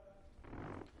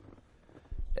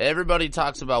Everybody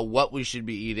talks about what we should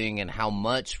be eating and how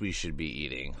much we should be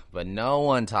eating, but no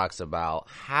one talks about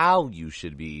how you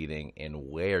should be eating and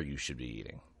where you should be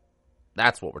eating.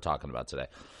 That's what we're talking about today.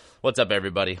 What's up,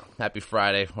 everybody? Happy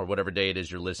Friday, or whatever day it is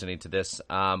you're listening to this.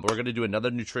 We're going to do another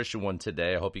nutrition one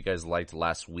today. I hope you guys liked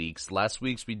last week's. Last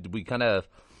week's we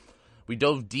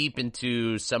dove deep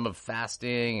into some of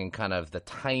fasting and kind of the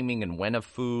timing and when of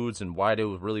foods and why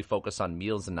to really focus on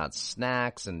meals and not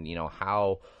snacks, and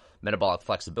how metabolic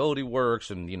flexibility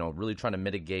works, and really trying to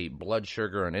mitigate blood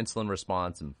sugar and insulin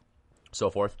response and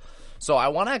so forth. So I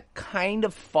want to kind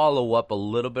of follow up a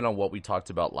little bit on what we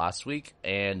talked about last week,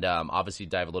 and obviously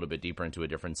dive a little bit deeper into a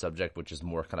different subject, which is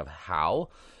more kind of how,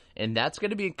 and that's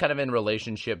going to be kind of in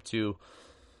relationship to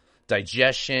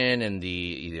digestion and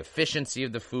the efficiency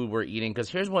of the food we're eating. Because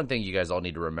here's one thing you guys all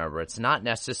need to remember. It's not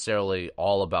necessarily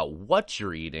all about what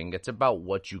you're eating. It's about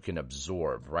what you can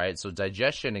absorb, right? So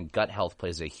digestion and gut health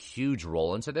plays a huge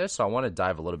role into this. So I want to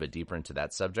dive a little bit deeper into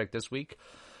that subject this week.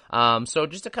 So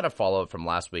just to kind of follow up from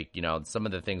last week, some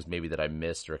of the things maybe that I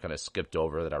missed or kind of skipped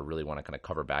over that I really want to kind of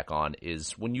cover back on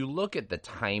is when you look at the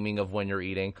timing of when you're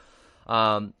eating,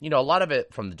 a lot of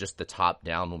it from just the top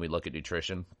down when we look at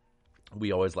nutrition.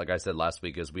 We always, like I said last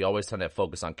week, we always tend to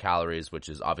focus on calories, which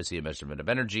is obviously a measurement of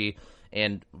energy.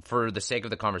 And for the sake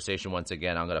of the conversation, once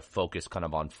again, I'm going to focus kind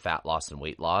of on fat loss and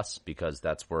weight loss, because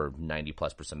that's where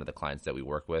 90+% of the clients that we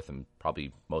work with, and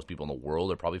probably most people in the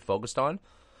world, are probably focused on.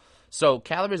 So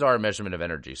calories are a measurement of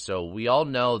energy. So we all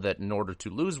know that in order to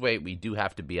lose weight, we do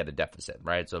have to be at a deficit,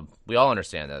 right? So we all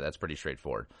understand that. That's pretty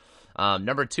straightforward.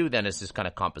 Number two, then, is this kind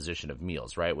of composition of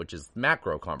meals, right? Which is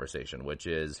macro conversation, which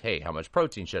is, hey, how much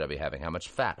protein should I be having? How much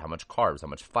fat? How much carbs? How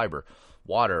much fiber?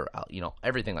 Water?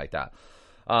 Everything like that.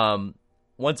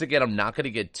 Once again, I'm not going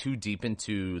to get too deep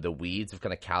into the weeds of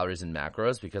kind of calories and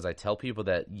macros, because I tell people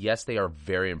that, yes, they are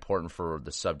very important for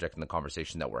the subject and the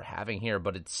conversation that we're having here,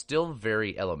 but it's still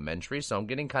very elementary. So I'm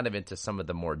getting kind of into some of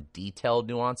the more detailed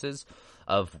nuances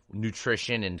of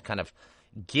nutrition and kind of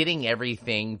getting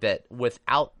everything that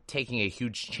without taking a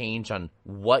huge change on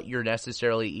what you're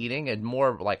necessarily eating, and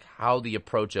more like how the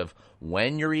approach of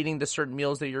when you're eating the certain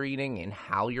meals that you're eating and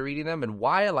how you're eating them. And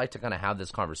why I like to kind of have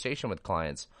this conversation with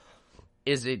clients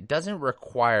is it doesn't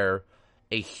require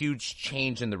a huge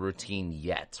change in the routine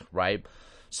yet, right?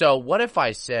 So what if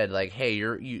I said, like, hey,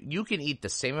 you can eat the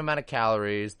same amount of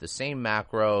calories, the same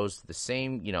macros, the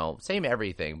same, same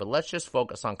everything, but let's just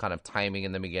focus on kind of timing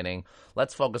in the beginning.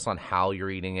 Let's focus on how you're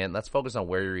eating it. Let's focus on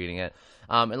where you're eating it.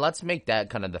 And let's make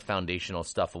that kind of the foundational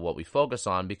stuff of what we focus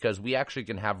on, because we actually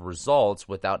can have results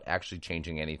without actually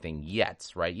changing anything yet,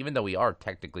 right? Even though we are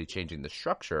technically changing the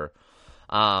structure,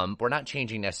 we're not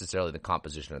changing necessarily the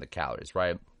composition of the calories,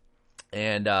 right?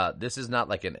 And this is not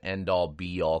like an end-all,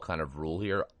 be-all kind of rule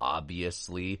here.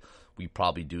 Obviously, we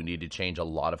probably do need to change a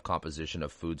lot of composition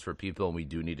of foods for people, and we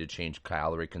do need to change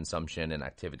calorie consumption and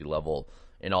activity level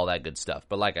and all that good stuff.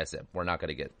 But like I said, we're not going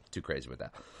to get too crazy with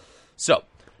that. So,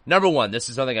 number one, this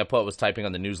is something I was typing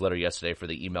on the newsletter yesterday for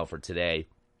the email for today,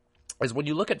 is when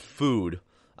you look at food,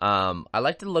 I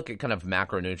like to look at kind of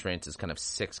macronutrients as kind of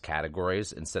 6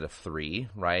 categories instead of 3,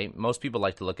 right? Most people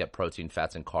like to look at protein,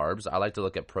 fats, and carbs. I like to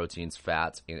look at proteins,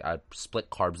 fats. I split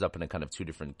carbs up into kind of 2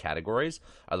 different categories.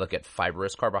 I look at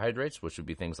fibrous carbohydrates, which would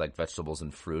be things like vegetables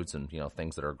and fruits and,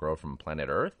 things that are grown from planet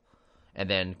Earth. And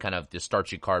then kind of the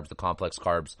starchy carbs, the complex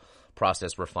carbs,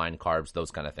 processed refined carbs, those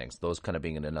kind of things. Those kind of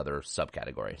being in another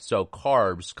subcategory. So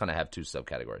carbs kind of have 2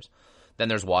 subcategories. Then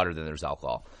there's water, then there's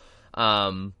alcohol.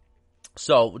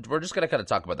 So we're just going to kind of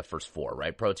talk about the first 4,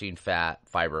 right? Protein, fat,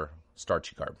 fiber,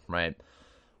 starchy carb, right?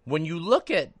 When you look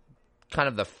at kind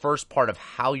of the first part of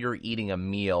how you're eating a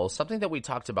meal, something that we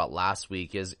talked about last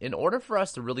week is, in order for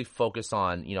us to really focus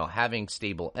on, having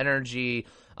stable energy,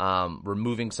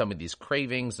 removing some of these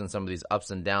cravings and some of these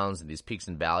ups and downs and these peaks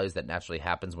and valleys that naturally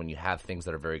happens when you have things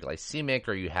that are very glycemic,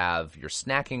 or you're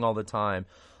snacking all the time,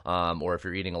 or if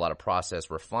you're eating a lot of processed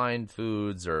refined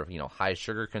foods, or, high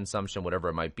sugar consumption, whatever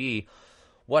it might be.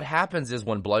 What happens is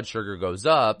when blood sugar goes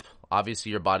up, obviously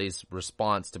your body's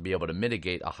response to be able to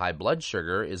mitigate a high blood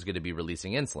sugar is going to be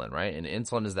releasing insulin, right? And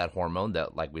insulin is that hormone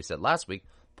that, like we said last week,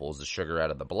 pulls the sugar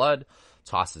out of the blood,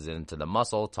 tosses it into the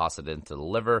muscle, tosses it into the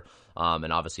liver,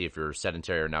 and obviously if you're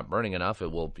sedentary or not burning enough,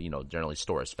 it will, generally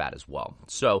store as fat as well.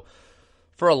 So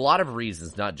for a lot of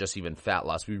reasons, not just even fat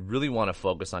loss, we really want to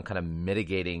focus on kind of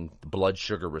mitigating the blood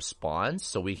sugar response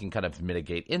so we can kind of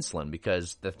mitigate insulin.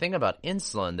 Because the thing about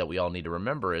insulin that we all need to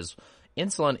remember is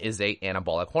Insulin is a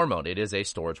anabolic hormone. It is a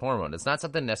storage hormone. It's not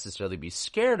something necessarily to be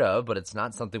scared of, but it's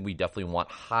not something we definitely want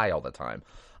high all the time.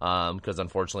 Because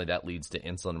unfortunately that leads to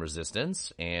insulin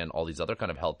resistance and all these other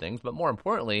kind of health things. But more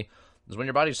importantly, is when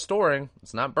your body's storing,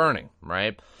 it's not burning,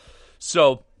 right?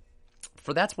 So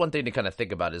that's one thing to kind of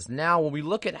think about is now when we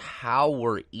look at how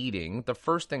we're eating, the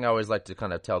first thing I always like to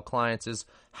kind of tell clients is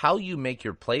how you make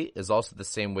your plate is also the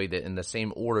same way that in the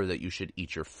same order that you should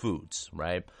eat your foods,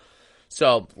 right?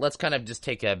 So let's kind of just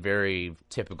take a very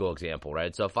typical example,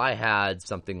 right? So if I had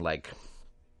something like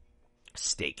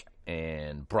steak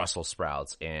and Brussels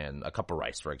sprouts and a cup of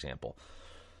rice, for example,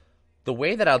 the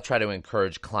way that I'll try to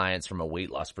encourage clients from a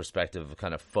weight loss perspective of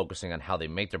kind of focusing on how they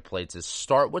make their plates is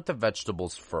start with the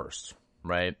vegetables first,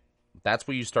 right? That's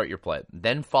where you start your plate.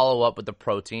 Then follow up with the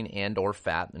protein and or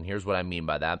fat. And here's what I mean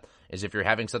by that is if you're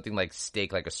having something like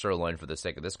steak, like a sirloin for the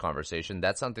sake of this conversation,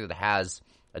 that's something that has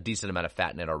a decent amount of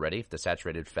fat in it already, the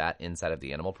saturated fat inside of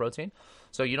the animal protein.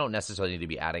 So you don't necessarily need to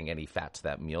be adding any fat to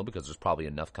that meal because there's probably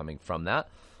enough coming from that,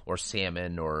 or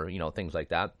salmon or, things like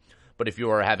that. But if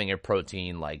you are having a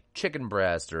protein like chicken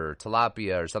breast or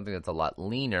tilapia or something that's a lot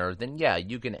leaner, then yeah,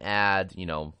 you can add,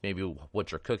 maybe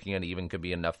what you're cooking and even could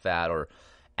be enough fat, or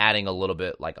adding a little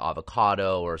bit like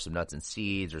avocado or some nuts and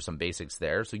seeds or some basics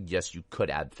there. So yes, you could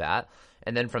add fat.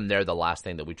 And then from there, the last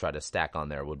thing that we try to stack on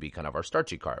there would be kind of our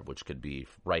starchy carb, which could be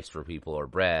rice for people or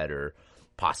bread or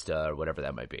pasta or whatever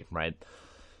that might be, right?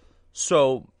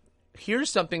 So here's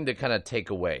something to kind of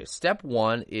take away. Step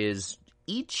one is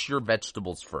eat your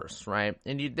vegetables first, right?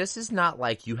 And this is not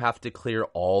like you have to clear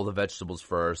all the vegetables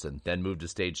first and then move to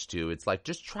stage two. It's like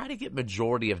just try to get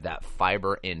majority of that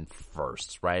fiber in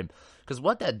first, right? Because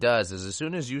what that does is as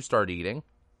soon as you start eating,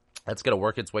 that's going to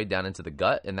work its way down into the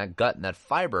gut, and that gut and that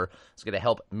fiber is going to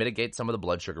help mitigate some of the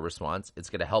blood sugar response.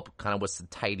 It's going to help kind of with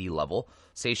satiety level.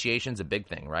 Satiation's a big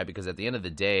thing, right? Because at the end of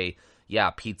the day, yeah,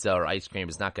 pizza or ice cream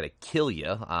is not going to kill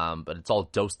you, but it's all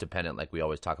dose dependent like we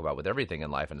always talk about with everything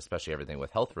in life, and especially everything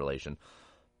with health relation.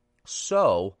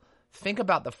 So think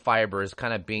about the fiber as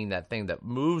kind of being that thing that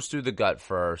moves through the gut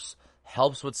first,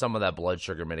 helps with some of that blood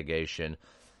sugar mitigation,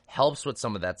 helps with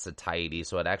some of that satiety,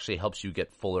 so it actually helps you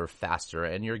get fuller faster,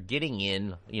 and you're getting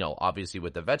in, obviously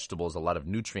with the vegetables, a lot of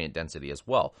nutrient density as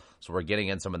well. So we're getting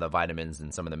in some of the vitamins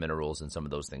and some of the minerals and some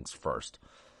of those things first.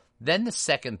 Then the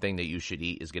second thing that you should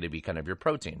eat is going to be kind of your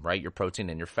protein, right? Your protein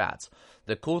and your fats.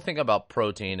 The cool thing about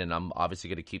protein, and I'm obviously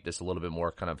going to keep this a little bit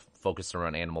more kind of focused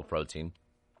around animal protein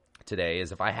today,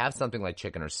 is if I have something like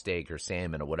chicken or steak or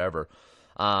salmon or whatever,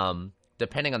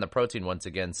 depending on the protein, once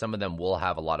again, some of them will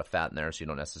have a lot of fat in there, so you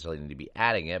don't necessarily need to be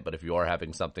adding it. But if you are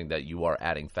having something that you are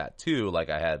adding fat to,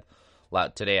 like I had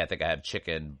today, I think I had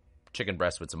chicken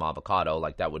breast with some avocado,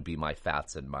 like that would be my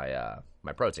fats and my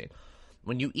protein.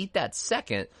 When you eat that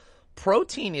second,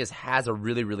 protein has a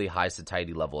really, really high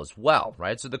satiety level as well,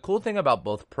 right? So the cool thing about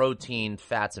both protein,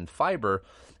 fats, and fiber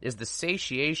is the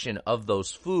satiation of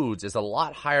those foods is a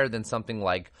lot higher than something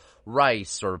like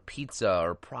rice or pizza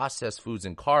or processed foods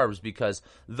and carbs, because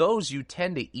those you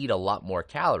tend to eat a lot more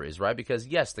calories, right? Because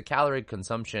yes, the calorie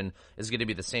consumption is going to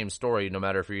be the same story no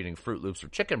matter if you're eating Fruit Loops or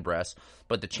chicken breast,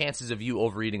 but the chances of you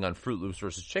overeating on Fruit Loops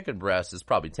versus chicken breast is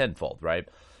probably tenfold, right?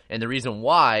 And the reason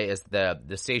why is the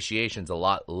satiation's a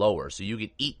lot lower. So you can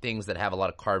eat things that have a lot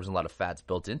of carbs and a lot of fats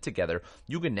built in together.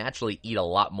 You can naturally eat a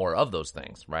lot more of those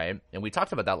things, right? And we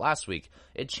talked about that last week.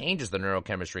 It changes the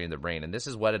neurochemistry in the brain. And this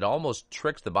is what it almost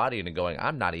tricks the body into going,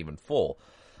 I'm not even full.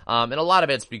 And a lot of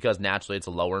it's because naturally it's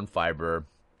lower in fiber,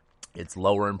 it's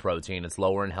lower in protein, it's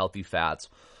lower in healthy fats.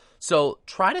 So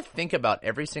try to think about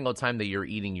every single time that you're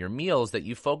eating your meals that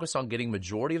you focus on getting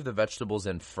majority of the vegetables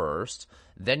in first,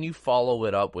 then you follow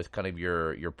it up with kind of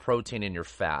your protein and your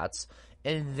fats,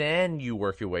 and then you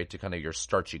work your way to kind of your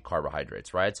starchy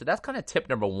carbohydrates, right? So that's kind of tip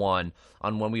number one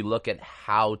on when we look at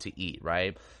how to eat,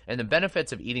 right? And the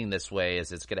benefits of eating this way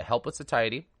is it's going to help with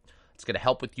satiety, it's going to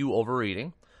help with you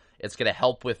overeating, it's going to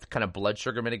help with kind of blood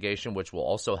sugar mitigation, which will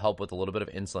also help with a little bit of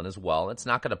insulin as well. It's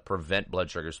not going to prevent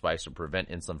blood sugar spikes or prevent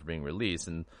insulin from being released,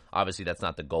 and obviously that's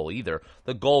not the goal either.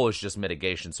 The goal is just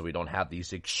mitigation so we don't have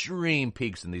these extreme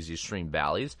peaks and these extreme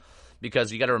valleys,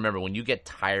 because you got to remember when you get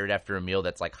tired after a meal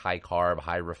that's like high carb,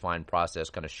 high refined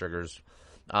processed kind of sugars,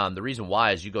 the reason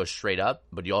why is you go straight up,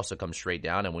 but you also come straight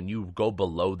down, and when you go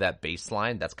below that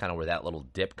baseline, that's kind of where that little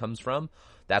dip comes from.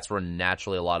 That's where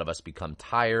naturally a lot of us become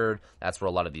tired. That's where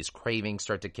a lot of these cravings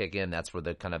start to kick in. That's where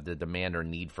the kind of the demand or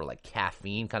need for like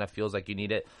caffeine kind of feels like you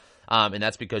need it. And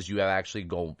that's because you have actually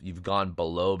you've gone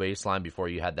below baseline before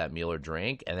you had that meal or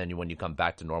drink. And then when you come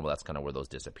back to normal, that's kind of where those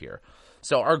disappear.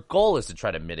 So our goal is to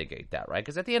try to mitigate that, right?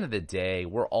 Because at the end of the day,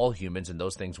 we're all humans and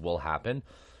those things will happen.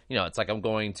 it's like I'm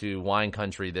going to wine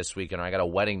country this week and I got a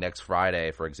wedding next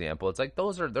Friday, for example. It's like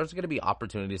there's going to be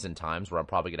opportunities and times where I'm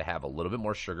probably going to have a little bit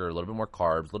more sugar, a little bit more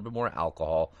carbs, a little bit more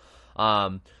alcohol.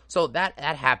 So that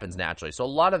happens naturally. So a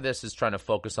lot of this is trying to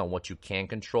focus on what you can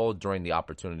control during the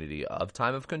opportunity of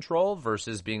time of control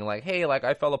versus being like, hey, like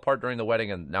I fell apart during the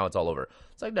wedding and now it's all over.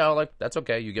 It's like, no, like that's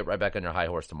okay. You get right back on your high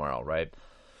horse tomorrow, right?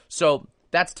 So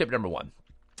that's tip number 1.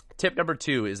 Tip number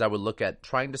 2 is I would look at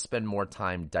trying to spend more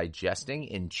time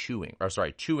digesting and chewing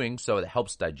so it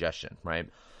helps digestion, right?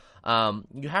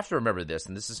 You have to remember this,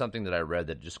 and this is something that I read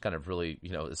that just kind of really,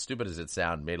 as stupid as it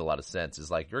sounds, made a lot of sense, is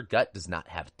like your gut does not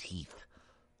have teeth,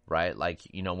 right? Like,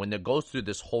 when it goes through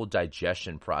this whole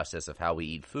digestion process of how we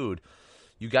eat food,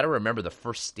 you got to remember the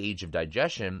first stage of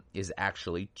digestion is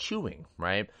actually chewing,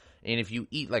 right? And if you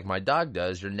eat like my dog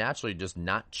does, you're naturally just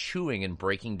not chewing and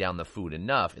breaking down the food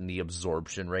enough, and the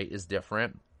absorption rate is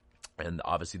different, and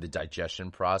obviously the digestion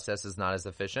process is not as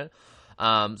efficient.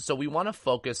 So we want to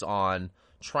focus on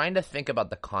trying to think about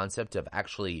the concept of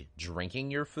actually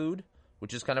drinking your food,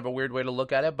 which is kind of a weird way to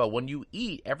look at it. But when you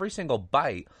eat, every single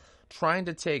bite, trying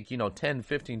to take, 10,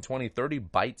 15, 20, 30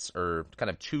 bites or kind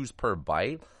of chews per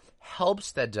bite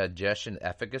helps that digestion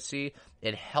efficacy.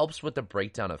 It helps with the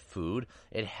breakdown of food.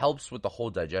 It helps with the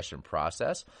whole digestion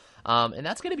process. And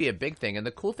that's going to be a big thing. And the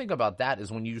cool thing about that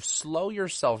is when you slow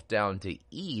yourself down to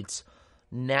eat,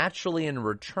 naturally in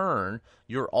return,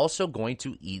 you're also going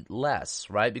to eat less,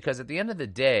 right? Because at the end of the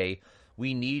day,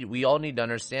 we all need to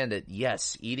understand that,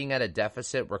 yes, eating at a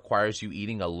deficit requires you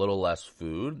eating a little less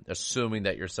food, assuming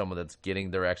that you're someone that's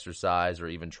getting their exercise or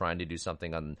even trying to do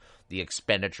something on the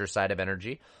expenditure side of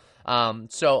energy.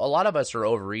 So a lot of us are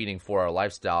overeating for our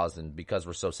lifestyles, and because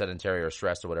we're so sedentary or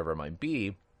stressed or whatever it might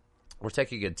be, we're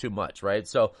taking in too much, right?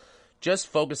 So just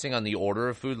focusing on the order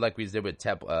of food like we did with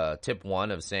tip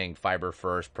 1 of saying fiber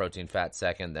first, protein, fat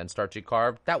second, then starchy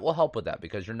carb, that will help with that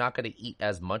because you're not going to eat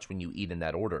as much when you eat in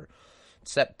that order.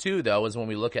 Step 2, though, is when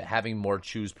we look at having more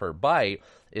chews per bite,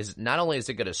 is not only is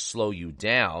it going to slow you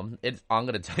down, I'm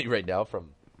going to tell you right now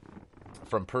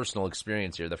from personal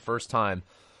experience here, the first time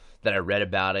that I read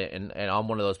about it, and I'm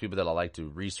one of those people that I like to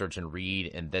research and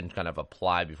read and then kind of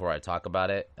apply before I talk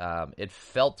about it, it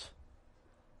felt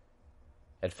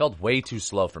way too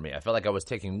slow for me. I felt like I was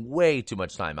taking way too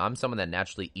much time. I'm someone that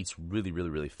naturally eats really, really,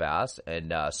 really fast,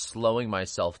 and slowing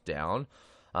myself down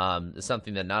is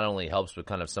something that not only helps with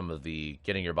kind of some of the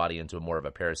getting your body into more of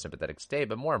a parasympathetic state,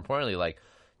 but more importantly, like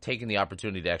taking the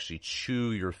opportunity to actually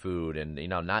chew your food and,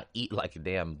 not eat like a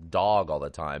damn dog all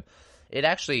the time.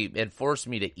 It forced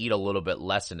me to eat a little bit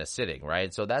less in a sitting,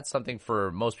 right? So that's something for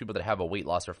most people that have a weight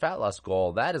loss or fat loss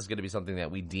goal, that is going to be something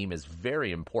that we deem as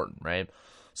very important, right?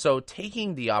 So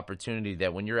taking the opportunity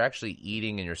that when you're actually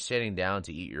eating and you're sitting down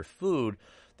to eat your food,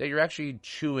 that you're actually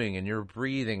chewing and you're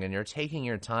breathing and you're taking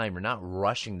your time. You're not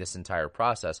rushing this entire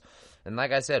process. And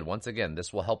like I said, once again,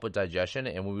 this will help with digestion.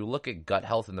 And when we look at gut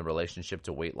health in the relationship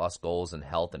to weight loss goals and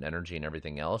health and energy and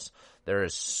everything else, there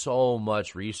is so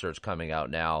much research coming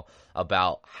out now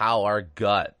about how our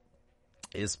gut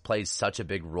plays such a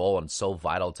big role and so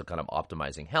vital to kind of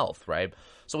optimizing health, right?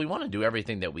 So we want to do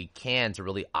everything that we can to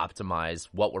really optimize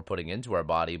what we're putting into our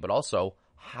body, but also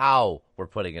how we're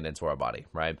putting it into our body,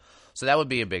 right? So that would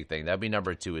be a big thing. That would be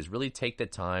number 2, is really take the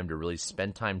time to really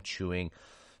spend time chewing,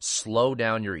 slow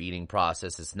down your eating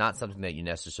process. It's not something that you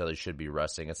necessarily should be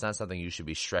rushing. It's not something you should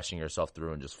be stressing yourself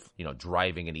through and just,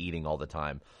 driving and eating all the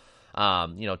time.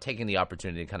 Taking the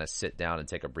opportunity to kind of sit down and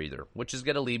take a breather, which is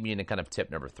going to lead me into kind of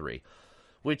tip number 3,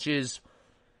 which is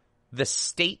the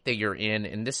state that you're in,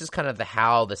 and this is kind of the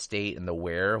how, the state, and the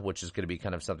where, which is going to be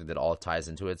kind of something that all ties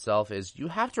into itself, is you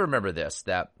have to remember this,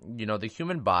 that, the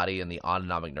human body and the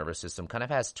autonomic nervous system kind of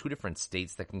has 2 different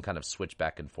states that can kind of switch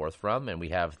back and forth from, and we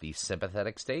have the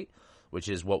sympathetic state, which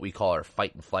is what we call our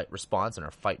fight and flight response and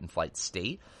our fight and flight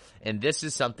state, and this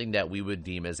is something that we would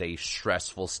deem as a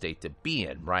stressful state to be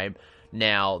in, right?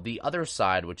 Now, the other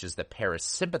side, which is the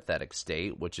parasympathetic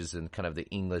state, which is in kind of the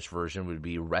English version, would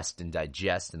be rest and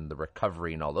digest and the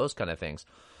recovery and all those kind of things.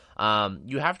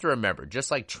 You have to remember, just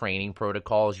like training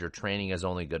protocols, your training is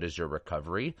only good as your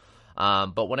recovery.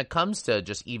 But when it comes to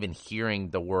just even hearing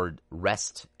the word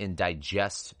rest and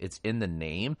digest, it's in the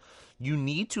name. You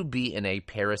need to be in a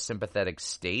parasympathetic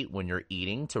state when you're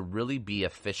eating to really be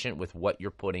efficient with what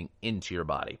you're putting into your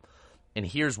body. And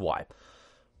here's why.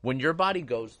 When your body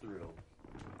goes through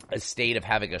a state of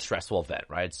having a stressful event,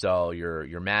 right? So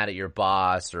you're mad at your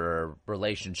boss or a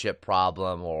relationship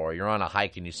problem, or you're on a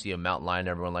hike and you see a mountain lion.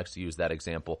 Everyone likes to use that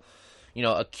example.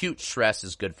 acute stress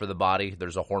is good for the body.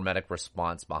 There's a hormetic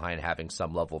response behind having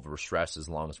some level of stress as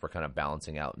long as we're kind of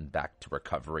balancing out and back to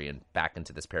recovery and back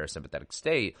into this parasympathetic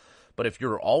state. But if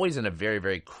you're always in a very,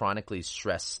 very chronically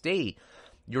stressed state,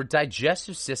 your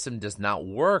digestive system does not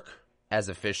work as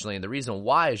efficiently. And the reason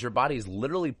why is your body is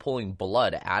literally pulling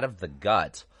blood out of the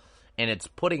gut and it's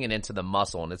putting it into the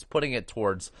muscle, and it's putting it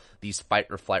towards these fight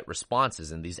or flight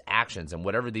responses and these actions and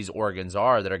whatever these organs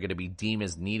are that are going to be deemed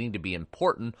as needing to be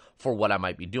important for what I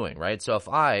might be doing, right? So if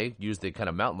I use the kind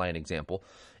of mountain lion example,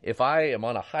 if I am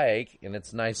on a hike and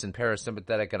it's nice and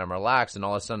parasympathetic and I'm relaxed and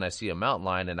all of a sudden I see a mountain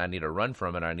lion and I need to run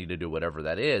from it, or I need to do whatever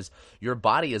that is, your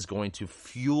body is going to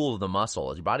fuel the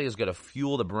muscle. Your body is going to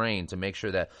fuel the brain to make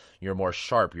sure that you're more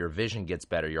sharp, your vision gets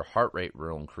better, your heart rate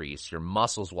will increase, your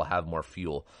muscles will have more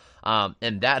fuel.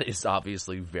 And that is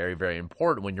obviously very, very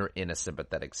important when you're in a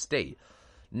sympathetic state.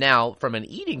 Now, from an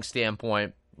eating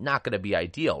standpoint, not going to be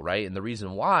ideal, right? And the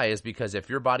reason why is because if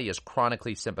your body is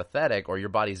chronically sympathetic or your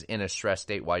body's in a stress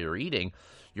state while you're eating,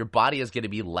 your body is going to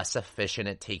be less efficient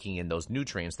at taking in those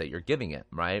nutrients that you're giving it,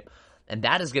 right? And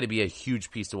that is going to be a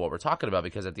huge piece of what we're talking about,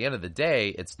 because at the end of the day,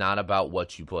 it's not about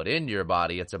what you put into your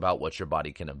body, it's about what your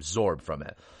body can absorb from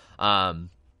it.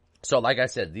 So like I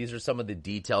said, these are some of the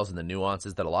details and the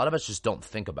nuances that a lot of us just don't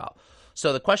think about.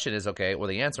 So the question is,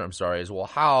 the answer, is, well,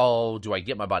 how do I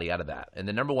get my body out of that? And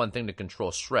the number one thing to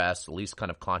control stress, at least kind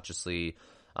of consciously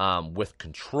with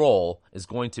control, is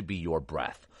going to be your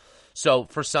breath. So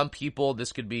for some people,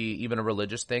 this could be even a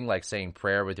religious thing, like saying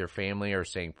prayer with your family or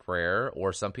saying prayer.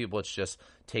 Or some people, it's just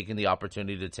taking the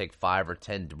opportunity to take 5 or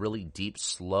 10 really deep,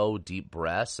 slow, deep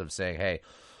breaths of saying, hey,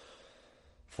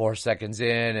 4 seconds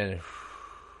in and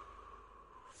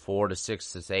 4 to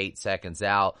 6 to 8 seconds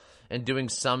out, and doing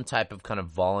some type of kind of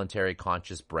voluntary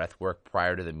conscious breath work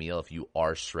prior to the meal if you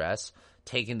are stressed,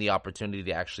 taking the opportunity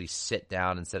to actually sit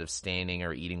down instead of standing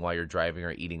or eating while you're driving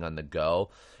or eating on the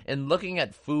go, and looking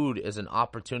at food as an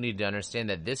opportunity to understand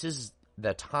that this is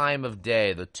the time of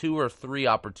day, the 2 or 3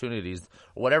 opportunities,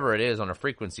 whatever it is on a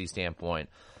frequency standpoint,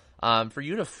 for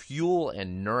you to fuel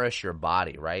and nourish your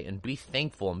body, right? And be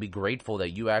thankful and be grateful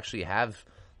that you actually have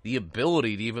the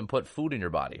ability to even put food in your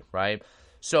body, right?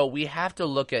 So we have to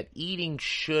look at eating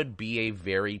should be a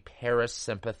very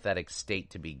parasympathetic state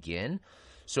to begin.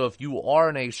 So if you are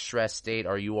in a stress state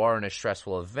or you are in a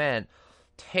stressful event,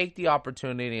 take the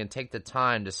opportunity and take the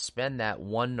time to spend that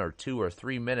 1 or 2 or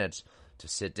 3 minutes to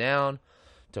sit down,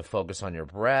 to focus on your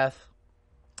breath,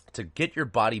 to get your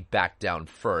body back down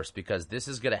first, because this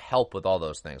is going to help with all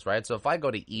those things, right? So if I go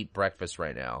to eat breakfast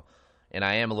right now, and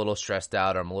I am a little stressed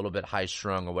out or I'm a little bit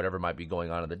high-strung or whatever might be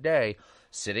going on in the day,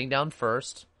 sitting down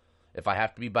first, if I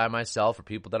have to be by myself or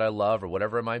people that I love or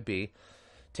whatever it might be,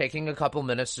 taking a couple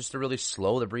minutes just to really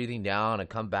slow the breathing down and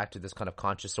come back to this kind of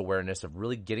conscious awareness of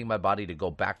really getting my body to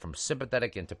go back from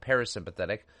sympathetic into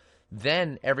parasympathetic.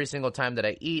 Then every single time that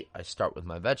I eat, I start with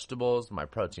my vegetables, my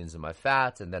proteins and my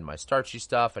fats, and then my starchy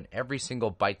stuff. And every single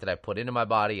bite that I put into my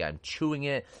body, I'm chewing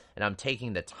it, and I'm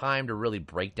taking the time to really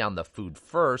break down the food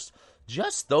first.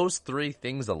 Just those 3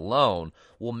 things alone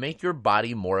will make your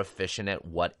body more efficient at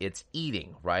what it's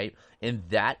eating, right? And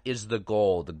that is the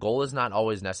goal. The goal is not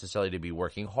always necessarily to be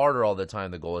working harder all the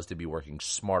time. The goal is to be working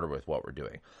smarter with what we're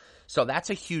doing. So that's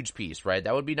a huge piece, right?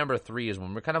 That would be number 3, is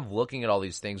when we're kind of looking at all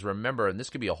these things, remember, and this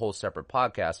could be a whole separate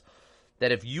podcast,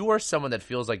 that if you are someone that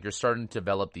feels like you're starting to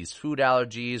develop these food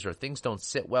allergies or things don't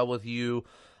sit well with you,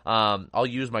 I'll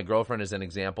use my girlfriend as an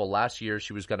example. Last year,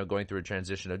 she was kind of going through a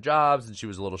transition of jobs, and she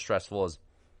was a little stressful, as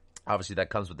obviously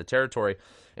that comes with the territory.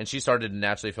 And she started to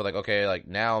naturally feel like, okay, like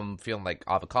now I'm feeling like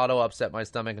avocado upset my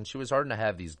stomach, and she was starting to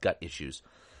have these gut issues.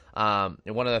 And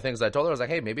one of the things I told her was like,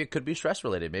 hey, maybe it could be stress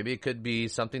related. Maybe it could be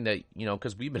something that,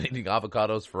 because we've been eating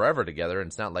avocados forever together, and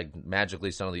it's not like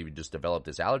magically suddenly we just developed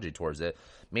this allergy towards it.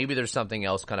 Maybe there's something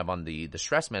else kind of on the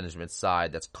stress management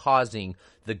side that's causing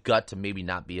the gut to maybe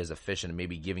not be as efficient and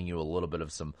maybe giving you a little bit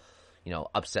of some,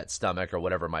 upset stomach or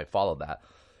whatever might follow that.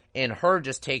 And her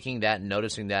just taking that and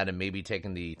noticing that and maybe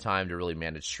taking the time to really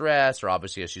manage stress, or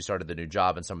obviously as she started the new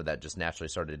job and some of that just naturally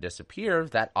started to disappear,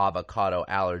 that avocado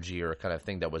allergy or kind of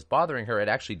thing that was bothering her, it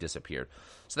actually disappeared.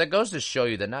 So that goes to show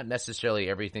you that not necessarily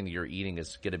everything that you're eating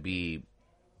is going to be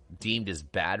deemed as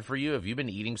bad for you. If you've been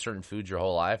eating certain foods your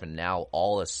whole life and now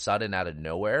all of a sudden out of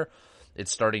nowhere,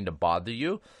 it's starting to bother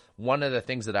you, one of the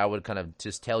things that I would kind of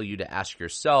just tell you to ask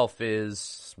yourself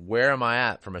is, where am I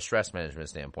at from a stress management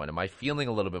standpoint? Am I feeling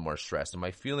a little bit more stressed? Am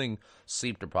I feeling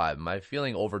sleep deprived? Am I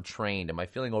feeling overtrained? Am I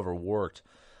feeling overworked?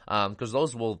 Because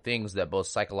those will things that both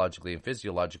psychologically and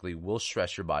physiologically will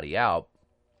stress your body out.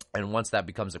 And once that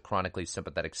becomes a chronically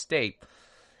sympathetic state,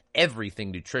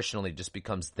 everything nutritionally just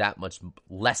becomes that much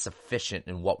less efficient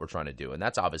in what we're trying to do. And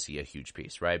that's obviously a huge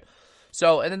piece, right?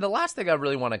 So, and then the last thing I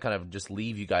really want to kind of just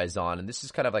leave you guys on, and this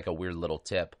is kind of like a weird little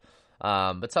tip,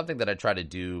 but something that I try to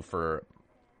do for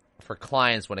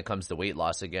clients when it comes to weight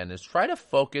loss, again, is try to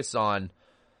focus on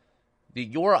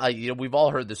we've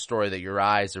all heard the story that your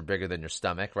eyes are bigger than your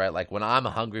stomach, right? Like when I'm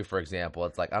hungry, for example,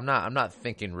 it's like I'm not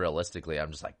thinking realistically.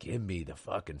 I'm just like, give me the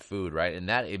fucking food, right? And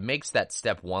that it makes that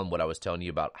step one, what I was telling you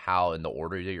about how in the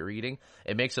order that you're eating,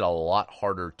 it makes it a lot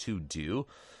harder to do.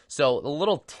 So the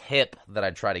little tip that I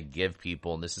try to give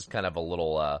people, and this is kind of a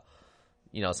little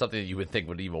something that you would think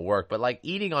would even work, but like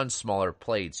eating on smaller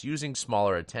plates, using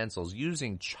smaller utensils,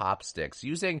 using chopsticks,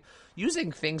 using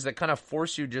things that kind of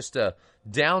force you just to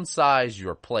downsize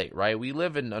your plate, right? We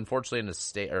live unfortunately in a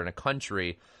state or in a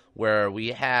country where we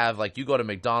have, like, you go to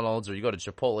McDonald's or you go to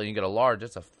Chipotle and you get a large,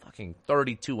 it's a fucking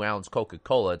 32-ounce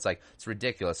Coca-Cola. It's like, it's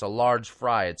ridiculous. A large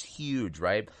fry, it's huge,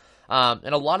 right?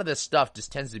 And a lot of this stuff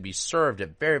just tends to be served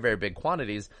at very, very big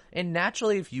quantities. And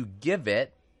naturally, if you give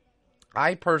it,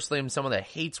 I personally am someone that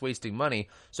hates wasting money.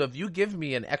 So if you give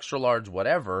me an extra large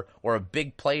whatever, or a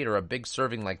big plate or a big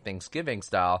serving like Thanksgiving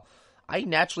style, I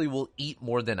naturally will eat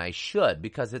more than I should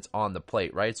because it's on the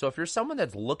plate, right? So if you're someone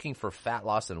that's looking for fat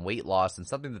loss and weight loss and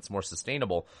something that's more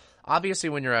sustainable, obviously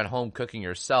when you're at home cooking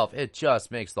yourself, it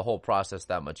just makes the whole process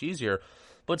that much easier.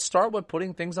 But start with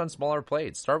putting things on smaller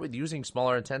plates. Start with using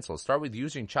smaller utensils. Start with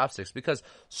using chopsticks, because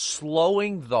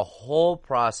slowing the whole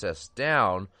process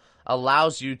down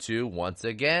allows you to, once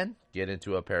again, get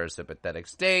into a parasympathetic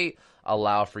state,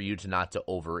 allow for you to not to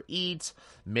overeat,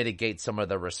 mitigate some of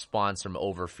the response from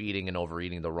overfeeding and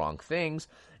overeating the wrong things.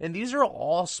 And these are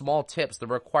all small tips that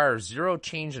require zero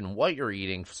change in what you're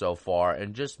eating so far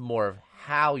and just more of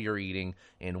how you're eating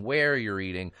and where you're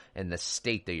eating and the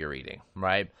state that you're eating,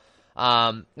 right?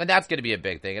 And that's going to be a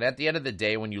big thing. And at the end of the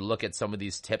day, when you look at some of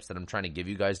these tips that I'm trying to give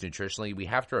you guys nutritionally, we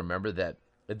have to remember that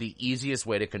the easiest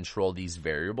way to control these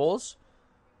variables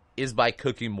is by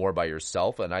cooking more by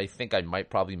yourself. And I think I might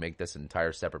probably make this an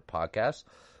entire separate podcast.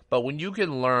 But when you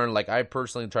can learn, like I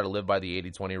personally try to live by the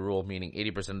 80-20 rule, meaning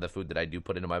 80% of the food that I do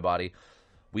put into my body,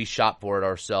 we shop for it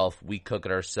ourselves, we cook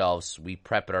it ourselves, we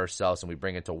prep it ourselves, and we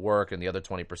bring it to work. And the other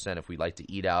 20%, if we like to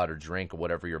eat out or drink or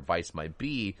whatever your vice might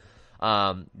be,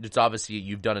 it's obviously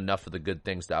you've done enough of the good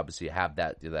things to obviously have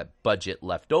that budget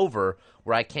left over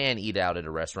where I can eat out at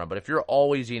a restaurant. But if you're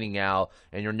always eating out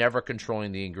and you're never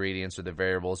controlling the ingredients or the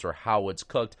variables or how it's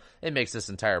cooked, it makes this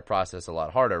entire process a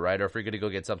lot harder, right? Or if you're going to go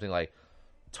get something like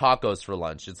tacos for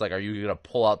lunch, it's like, are you going to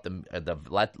pull out the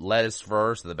lettuce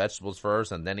first, the vegetables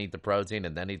first, and then eat the protein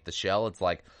and then eat the shell? It's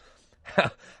like,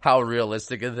 how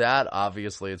realistic is that?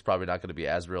 Obviously, it's probably not going to be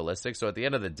as realistic. So at the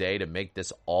end of the day, to make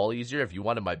this all easier, if you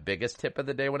wanted my biggest tip of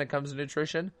the day when it comes to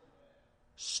nutrition,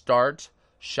 start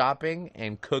shopping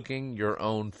and cooking your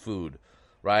own food,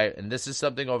 right? And this is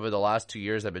something over the last 2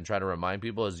 years I've been trying to remind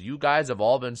people is you guys have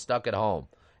all been stuck at home.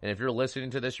 And if you're listening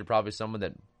to this, you're probably someone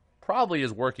that probably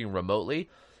is working remotely,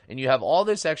 and you have all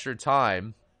this extra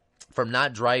time from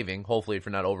not driving, hopefully if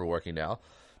you're not overworking now,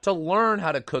 to learn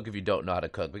how to cook if you don't know how to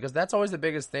cook, because that's always the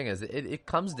biggest thing is it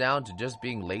comes down to just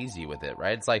being lazy with it,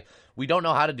 right? It's like we don't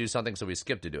know how to do something, so we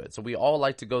skip to do it. So we all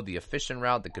like to go the efficient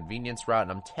route, the convenience route,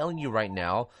 and I'm telling you right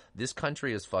now, this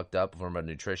country is fucked up from a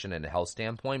nutrition and a health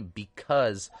standpoint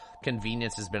because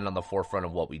convenience has been on the forefront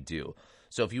of what we do.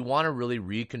 So if you want to really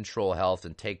recontrol health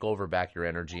and take over back your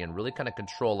energy and really kind of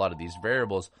control a lot of these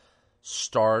variables,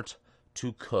 start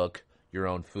to cook your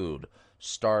own food.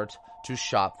 Start to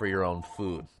shop for your own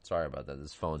food. Sorry about that.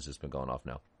 This phone's just been going off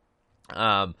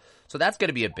now. So that's going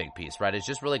to be a big piece, right? It's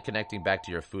just really connecting back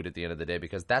to your food at the end of the day,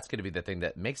 because that's going to be the thing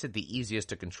that makes it the easiest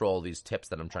to control these tips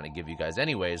that I'm trying to give you guys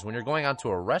anyways. When you're going out to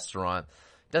a restaurant,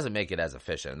 it doesn't make it as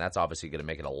efficient, and that's obviously going to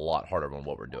make it a lot harder on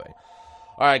what we're doing.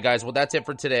 All right, guys. Well, that's it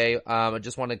for today. I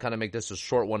just want to kind of make this a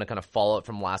short one to kind of follow up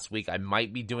from last week. I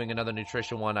might be doing another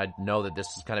nutrition one. I know that this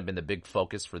has kind of been the big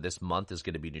focus for this month is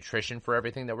going to be nutrition for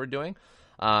everything that we're doing.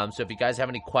 So if you guys have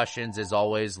any questions, as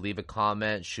always, leave a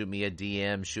comment, shoot me a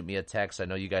DM, shoot me a text. I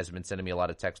know you guys have been sending me a lot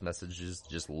of text messages,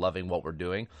 just loving what we're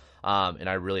doing. And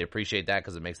I really appreciate that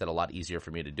because it makes it a lot easier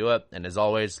for me to do it. And as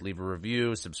always, leave a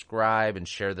review, subscribe, and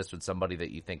share this with somebody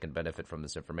that you think can benefit from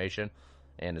this information.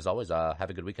 And as always, have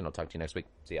a good weekend. I'll talk to you next week. See ya.